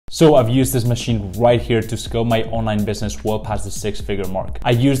So I've used this machine right here to scale my online business well past the 6-figure mark.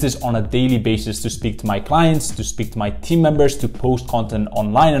 I use this on a daily basis to speak to my clients, to speak to my team members, to post content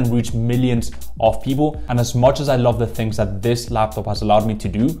online and reach millions of people. And as much as I love the things that this laptop has allowed me to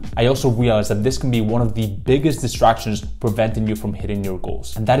do, I also realize that this can be one of the biggest distractions preventing you from hitting your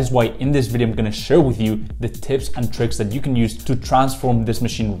goals. And that is why in this video, I'm gonna share with you the tips and tricks that you can use to transform this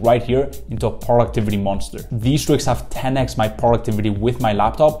machine right here into a productivity monster. These tricks have 10x my productivity with my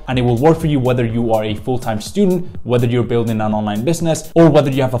laptop, and it will work for you whether you are a full-time student, whether you're building an online business, or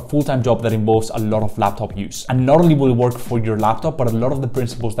whether you have a full-time job that involves a lot of laptop use. And not only will it work for your laptop, but a lot of the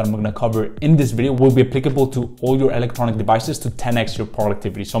principles that I'm gonna cover in this video will be applicable to all your electronic devices to 10x your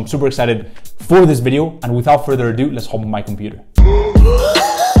productivity. So I'm super excited for this video, and without further ado, let's hop on my computer.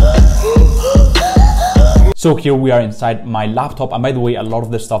 So here we are inside my laptop, and by the way, a lot of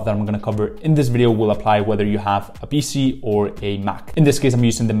the stuff that I'm gonna cover in this video will apply whether you have a PC or a Mac. In this case, I'm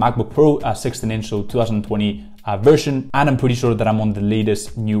using the MacBook Pro 16-inch, so 2020 version, and I'm pretty sure that I'm on the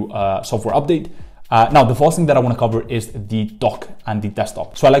latest new software update. Now, the first thing that I want to cover is the dock and the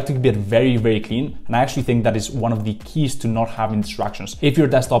desktop. So I like to keep it very, very clean. And I actually think that is one of the keys to not having distractions. If your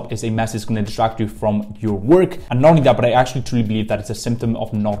desktop is a mess, it's going to distract you from your work. And not only that, but I actually truly believe that it's a symptom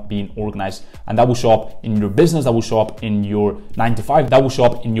of not being organized. And that will show up in your business, that will show up in your 9-to-5, that will show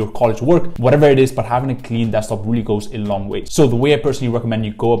up in your college work, whatever it is, but having a clean desktop really goes a long way. So the way I personally recommend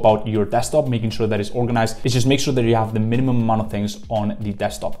you go about your desktop, making sure that it's organized, is just make sure that you have the minimum amount of things on the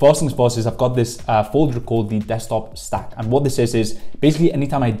desktop. First things first is I've got this folder called the desktop stack, and what this is basically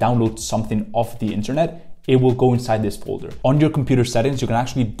anytime I download something off the internet, it will go inside this folder. On your computer settings, you can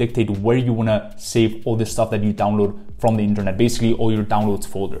actually dictate where you want to save all this stuff that you download from the internet, basically all your downloads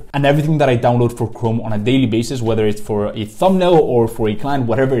folder. And everything that I download for Chrome on a daily basis, whether it's for a thumbnail or for a client,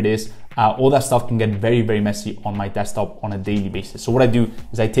 whatever it is, all that stuff can get very, very messy on my desktop on a daily basis. So what I do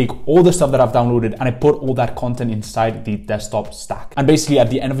is I take all the stuff that I've downloaded and I put all that content inside the desktop stack. And basically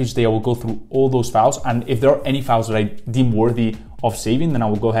at the end of each day, I will go through all those files. And if there are any files that I deem worthy of saving, then I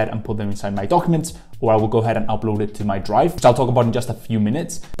will go ahead and put them inside my documents, or I will go ahead and upload it to my drive, which I'll talk about in just a few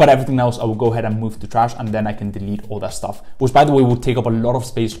minutes. But everything else, I will go ahead and move to trash, and then I can delete all that stuff, which by the way, will take up a lot of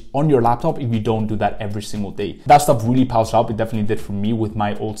space on your laptop if you don't do that every single day. That stuff really piles up. It definitely did for me with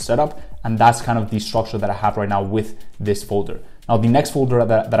my old setup. And that's kind of the structure that I have right now with this folder. Now, the next folder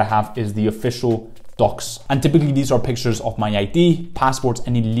that I have is the official docs. And typically these are pictures of my ID, passports,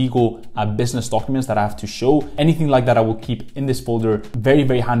 any legal business documents that I have to show. Anything like that I will keep in this folder, very,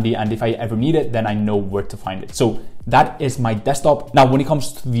 very handy. And if I ever need it, then I know where to find it. So that is my desktop. Now, when it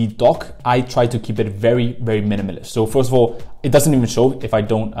comes to the dock, I try to keep it very, very minimalist. So first of all, it doesn't even show if I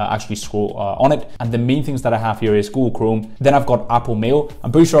don't actually scroll on it. And the main things that I have here is Google Chrome. Then I've got Apple Mail.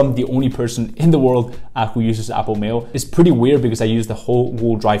 I'm pretty sure I'm the only person in the world who uses Apple Mail. It's pretty weird because I use the whole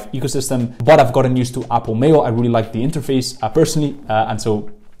Google Drive ecosystem, but I've gotten used to Apple Mail. I really like the interface personally. And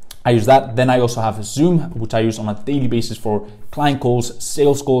so I use that. Then I also have Zoom, which I use on a daily basis for client calls,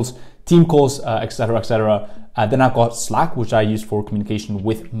 sales calls, team calls, etc., etc. Then I've got Slack, which I use for communication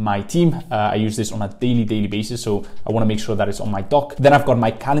with my team. I use this on a daily basis, so I want to make sure that it's on my dock. Then I've got my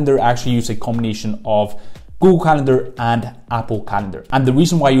calendar. I actually use a combination of Google Calendar and Apple Calendar. And the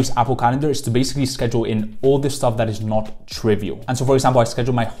reason why I use Apple Calendar is to basically schedule in all the stuff that is not trivial. And so for example, I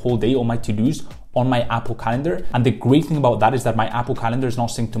schedule my whole day, all my to-dos on my Apple Calendar. And the great thing about that is that my Apple Calendar is not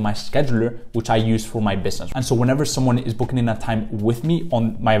synced to my scheduler, which I use for my business. And so whenever someone is booking in a time with me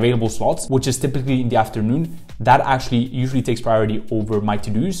on my available slots, which is typically in the afternoon, that actually usually takes priority over my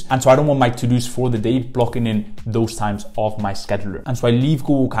to-dos. And so I don't want my to-dos for the day blocking in those times of my scheduler. And so I leave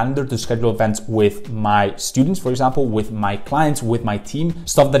Google Calendar to schedule events with my students, for example, with my clients, with my team,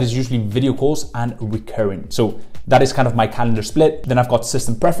 stuff that is usually video calls and recurring. So that is kind of my calendar split. Then I've got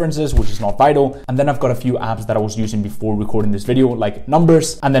system preferences, which is not vital. And then I've got a few apps that I was using before recording this video, like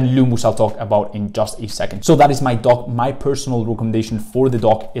Numbers, and then Loom, which I'll talk about in just a second. So that is my dock. My personal recommendation for the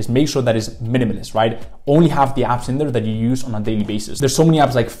dock is make sure that it's minimalist, right? Only have the apps in there that you use on a daily basis. There's so many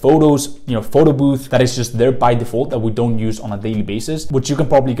apps like Photos, Photo Booth, that is just there by default that we don't use on a daily basis, which you can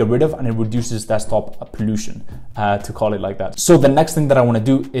probably get rid of, and it reduces desktop pollution, to call it like that. So the next thing that I want to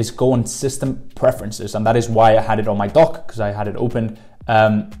do is go on system preferences, and that is why I had it on my dock, because I had it open.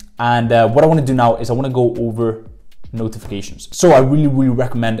 What I want to do now is I want to go over notifications. So I really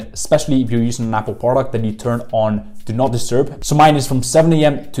recommend, especially if you're using an Apple product, that you turn on Do Not Disturb. So mine is from 7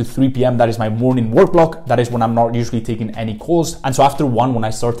 a.m. to 3 p.m. That is my morning work block. That is when I'm not usually taking any calls. And so after 1, when I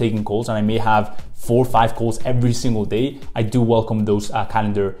start taking calls, and I may have 4 or 5 calls every single day, I do welcome those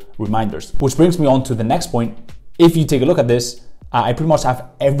calendar reminders. Which brings me on to the next point. If you take a look at this, I pretty much have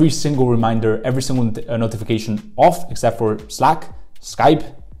every single reminder, every single notification off, except for Slack,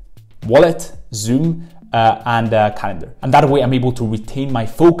 Skype, wallet, Zoom, and calendar. And that way I'm able to retain my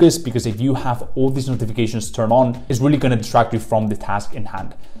focus, because if you have all these notifications turned on, it's really going to distract you from the task in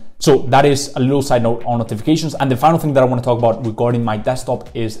hand. So that is a little side note on notifications. And the final thing that I want to talk about regarding my desktop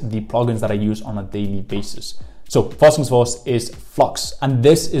is the plugins that I use on a daily basis. So first things first is Flux. And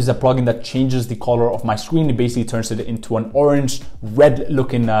this is a plugin that changes the color of my screen. It basically turns it into an orange, red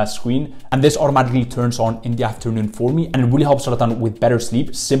looking screen. And this automatically turns on in the afternoon for me. And it really helps a lot with better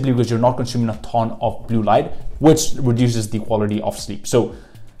sleep, simply because you're not consuming a ton of blue light, which reduces the quality of sleep. So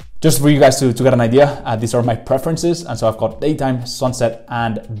just for you guys to get an idea, these are my preferences. And so I've got daytime, sunset,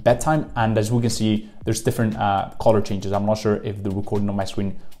 and bedtime. And as we can see, there's different color changes. I'm not sure if the recording on my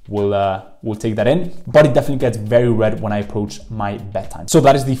screen will take that in, but it definitely gets very red when I approach my bedtime. So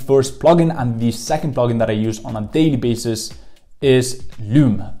that is the first plugin. And the second plugin that I use on a daily basis is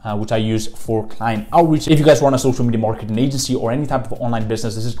Loom, which I use for client outreach. If you guys run a social media marketing agency or any type of online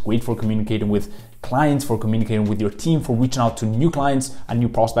business, this is great for communicating with clients, for communicating with your team, for reaching out to new clients and new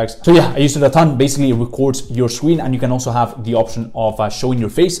prospects. So yeah, I use it a ton. Basically, it records your screen, and you can also have the option of showing your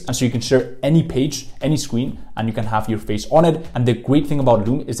face. And so you can share any page, any screen, and you can have your face on it. And the great thing about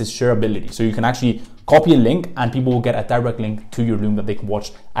Loom is its shareability. So you can actually copy a link and people will get a direct link to your Loom that they can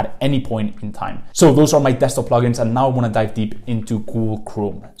watch at any point in time. So those are my desktop plugins. And now I want to dive deep into Google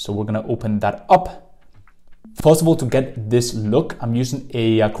Chrome. So we're going to open that up. First of all, to get this look, I'm using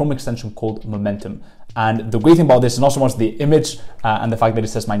a Chrome extension called Momentum. And the great thing about this is not so much the image and the fact that it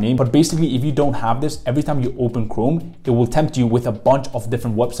says my name, but basically if you don't have this, every time you open Chrome, it will tempt you with a bunch of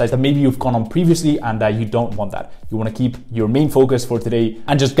different websites that maybe you've gone on previously, and you don't want that. You want to keep your main focus for today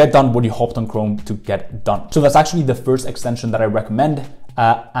and just get done what you hopped on Chrome to get done. So that's actually the first extension that I recommend.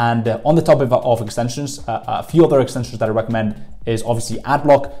 And on the topic of extensions, a few other extensions that I recommend is obviously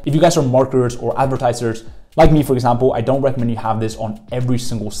Adblock. If you guys are marketers or advertisers, like me, for example, I don't recommend you have this on every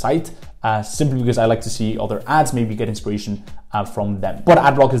single site, simply because I like to see other ads, maybe get inspiration from them. But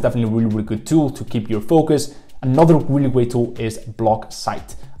Adblock is definitely a really, really good tool to keep your focus. Another really great tool is Block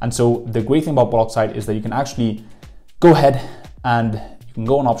Site. And so the great thing about Block Site is that you can actually go ahead and you can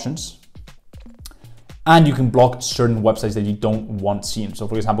go on options, and you can block certain websites that you don't want seen. So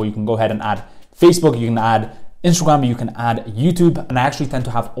for example, you can go ahead and add Facebook, you can add Instagram, you can add YouTube, and I actually tend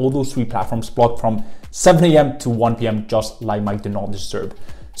to have all those three platforms blocked from 7 a.m. to 1 p.m. just like my Do Not Disturb.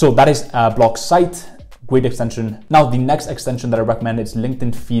 So that is Block Site, great extension. Now the next extension that I recommend is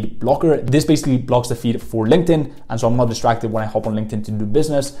LinkedIn Feed Blocker. This basically blocks the feed for LinkedIn, and so I'm not distracted when I hop on LinkedIn to do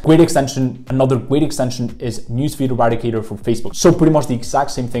business. Great extension. Another great extension is Newsfeed Eradicator for Facebook. So pretty much the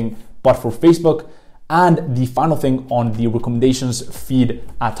exact same thing, but for Facebook. And the final thing on the recommendations feed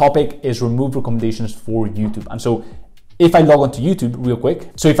topic is remove recommendations for YouTube. And so if I log onto YouTube real quick,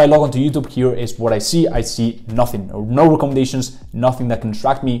 so if I log onto YouTube, here is what I see. I see nothing, no recommendations, nothing that can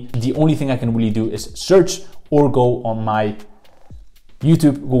distract me. The only thing I can really do is search or go on my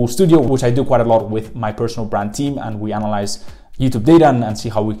YouTube Google Studio, which I do quite a lot with my personal brand team, and we analyze YouTube data and see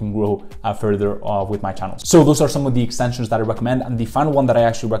how we can grow further with my channels. So those are some of the extensions that I recommend. And the final one that I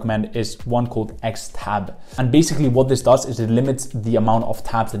actually recommend is one called Xtab. And basically what this does is it limits the amount of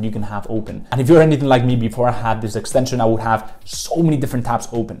tabs that you can have open. And if you're anything like me, before I had this extension, I would have so many different tabs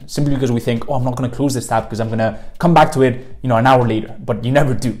open, simply because we think, oh, I'm not going to close this tab because I'm going to come back to it, an hour later, but you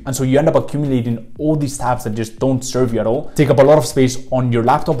never do. And so you end up accumulating all these tabs that just don't serve you at all, take up a lot of space on your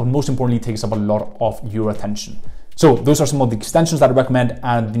laptop, but most importantly, takes up a lot of your attention. So those are some of the extensions that I recommend.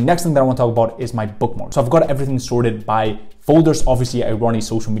 And the next thing that I want to talk about is my bookmarks. So I've got everything sorted by folders. Obviously, I run a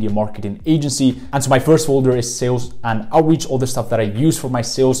social media marketing agency. And so my first folder is sales and outreach, all the stuff that I use for my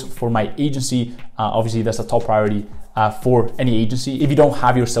sales, for my agency. Obviously, that's a top priority for any agency. If you don't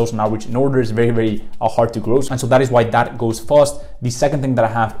have your sales and outreach in order, it's very, very hard to grow. And so that is why that goes first. The second thing that I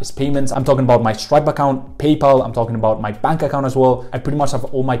have is payments. I'm talking about my Stripe account, PayPal. I'm talking about my bank account as well. I pretty much have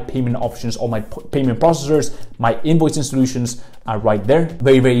all my payment options, all my payment processors, my invoicing solutions right there.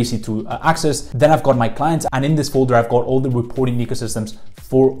 Very, very easy to access. Then I've got my clients, and in this folder, I've got all the reporting ecosystems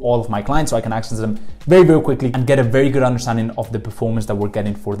for all of my clients, so I can access them very, very quickly and get a very good understanding of the performance that we're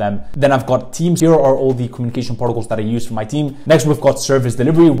getting for them. Then I've got teams. Here are all the communication protocols that I use for my team. Next, we've got service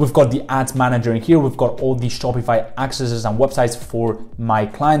delivery. We've got the ads manager in here. We've got all the Shopify accesses and websites for my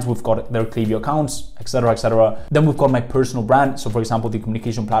clients. We've got their Klaviyo accounts, etc., etc. Then we've got my personal brand. So for example, the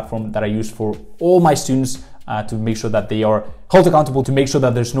communication platform that I use for all my students to make sure that they are held accountable, to make sure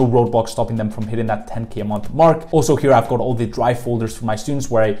that there's no roadblocks stopping them from hitting that 10K a month mark. Also here, I've got all the drive folders for my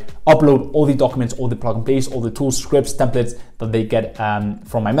students where I upload all the documents, all the plug and plays, all the tools, scripts, templates that they get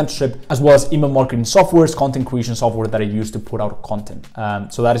from my mentorship, as well as email marketing softwares, content creation software that I use to put out content.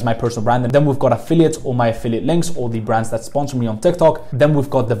 So that is my personal brand. And then we've got affiliates, all my affiliate links, all the brands that sponsor me on TikTok. Then we've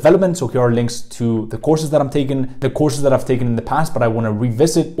got development. So here are links to the courses that I'm taking, the courses that I've taken in the past, but I want to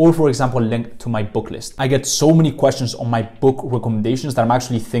revisit, or for example, link to my book list. I get so many questions on my book recommendations that I'm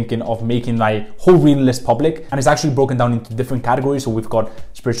actually thinking of making my whole reading list public. And it's actually broken down into different categories. So we've got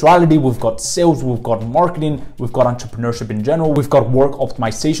spirituality, we've got sales, we've got marketing, we've got entrepreneurship in general, we've got work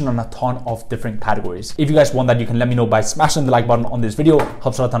optimization, and a ton of different categories. If you guys want that, you can let me know by smashing the like button on this video.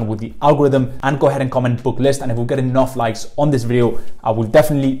 Helps out a ton with the algorithm. And go ahead and comment book list. And if we get enough likes on this video, I will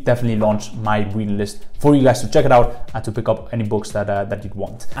definitely launch my reading list for you guys to check it out and to pick up any books that you'd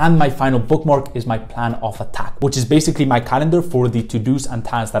want. And my final bookmark is my plan of attack, which is basically my calendar for the to-dos and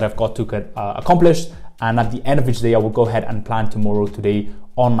tasks that I've got to get accomplished. And at the end of each day, I will go ahead and plan tomorrow, today,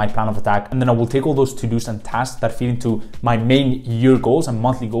 on my plan of attack. And then I will take all those to-dos and tasks that feed into my main year goals and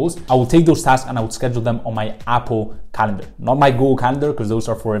monthly goals. I will take those tasks and I would schedule them on my Apple calendar, not my Google calendar, because those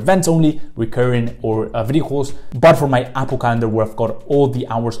are for events only, recurring or video calls, but for my Apple calendar where I've got all the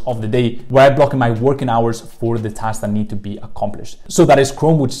hours of the day, where I block in my working hours for the tasks that need to be accomplished. So that is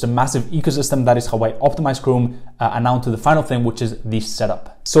Chrome, which is a massive ecosystem. That is how I optimize Chrome. And now to the final thing, which is the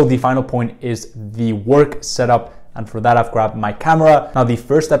setup. So the final point is the work setup. And for that, I've grabbed my camera. Now, the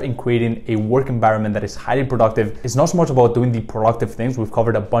first step in creating a work environment that is highly productive is not so much about doing the productive things. We've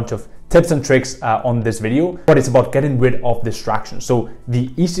covered a bunch of tips and tricks on this video, but it's about getting rid of distractions. So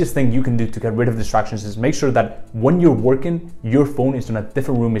the easiest thing you can do to get rid of distractions is make sure that when you're working, your phone is in a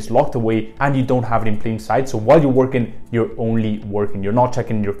different room, it's locked away, and you don't have it in plain sight. So while you're working, you're only working. You're not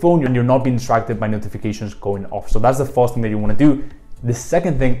checking your phone and you're not being distracted by notifications going off. So that's the first thing that you want to do. The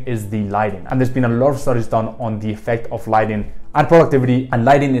second thing is the lighting. And there's been a lot of studies done on the effect of lighting and productivity, and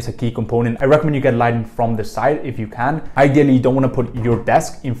lighting is a key component. I recommend you get lighting from the side if you can. Ideally, you don't want to put your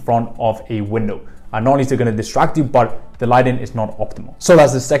desk in front of a window. Not only is it going to distract you, but the lighting is not optimal. So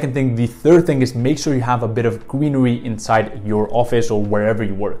that's the second thing. The third thing is make sure you have a bit of greenery inside your office or wherever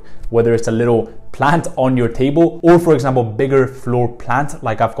you work, whether it's a little plant on your table or, for example, bigger floor plant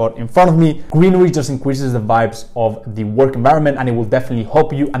like I've got in front of me. Greenery just increases the vibes of the work environment and it will definitely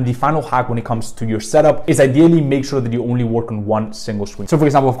help you. And the final hack when it comes to your setup is ideally make sure that you only work on one single screen. So for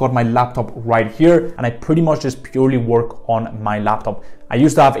example, I've got my laptop right here and I pretty much just purely work on my laptop. I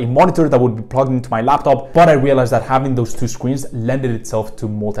used to have a monitor that would be plugged into my laptop, but I realized that having those two screens lended itself to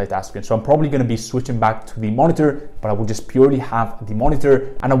multitasking. So I'm probably going to be switching back to the monitor, but I will just purely have the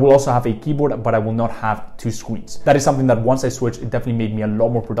monitor, and I will also have a keyboard, but I will not have two screens. That is something that once I switched, it definitely made me a lot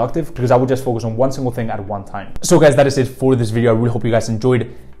more productive because I would just focus on one single thing at one time. So guys, that is it for this video. I really hope you guys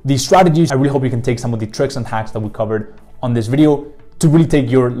enjoyed these strategies. I really hope you can take some of the tricks and hacks that we covered on this video to really take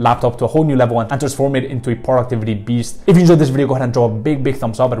your laptop to a whole new level and transform it into a productivity beast. If you enjoyed this video, go ahead and drop a big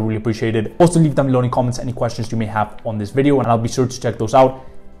thumbs up. I'd really appreciate it. Also, leave down below in the comments any questions you may have on this video, and I'll be sure to check those out.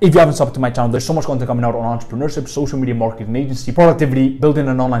 If you haven't subbed to my channel, there's so much content coming out on entrepreneurship, social media marketing agency, productivity, building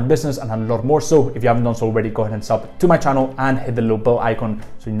an online business, and a lot more. So if you haven't done so already, go ahead and sub to my channel and hit the little bell icon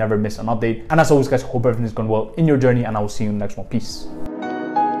so you never miss an update. And as always, guys, hope everything is going well in your journey, and I will see you in the next one. Peace.